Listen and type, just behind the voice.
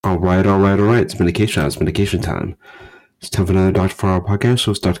All right. It's medication. It's medication time. It's time for another Dr. Fargo podcast.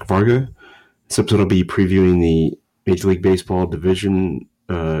 So it's Dr. Fargo. This episode will be previewing the Major League Baseball divisional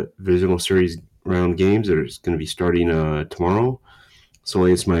series round games that are going to be starting tomorrow. So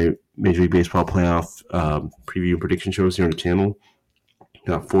it's my Major League Baseball playoff preview and prediction shows here on the channel.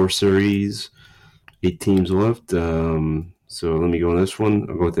 Got 4 series, 8 teams left. So let me go on this one.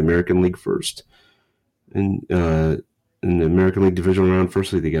 I'll go with the American League first. In the American League divisional round,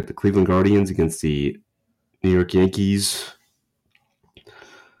 firstly, they got the Cleveland Guardians against the New York Yankees.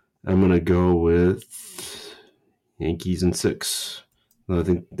 I'm going to go with Yankees in 6. I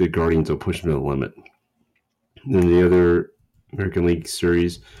think the Guardians will push them to the limit. Then the other American League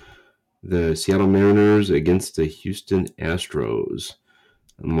series, the Seattle Mariners against the Houston Astros.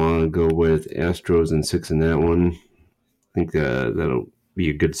 I'm going to go with Astros in 6 in that one. I think that'll be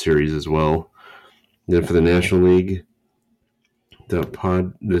a good series as well. Then for the National League,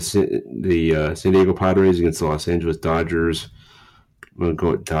 the San Diego Padres against the Los Angeles Dodgers. I'm going to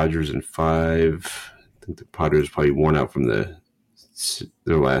go with Dodgers in 5. I think the Padres are probably worn out from their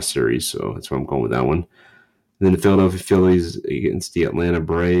last series, so that's why I'm going with that one. And then the Philadelphia Phillies against the Atlanta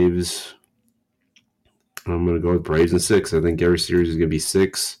Braves. I'm going to go with Braves in 6. I think every series is going to be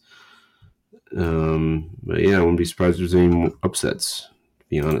 6. But yeah, I wouldn't be surprised if there's any upsets, to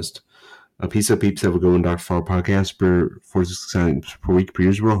be honest. Peace out, peeps. Have a good one, Dr. Farr podcast for 4 to 6 times per week per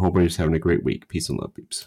usual. Hope everybody's having a great week. Peace and love, peeps.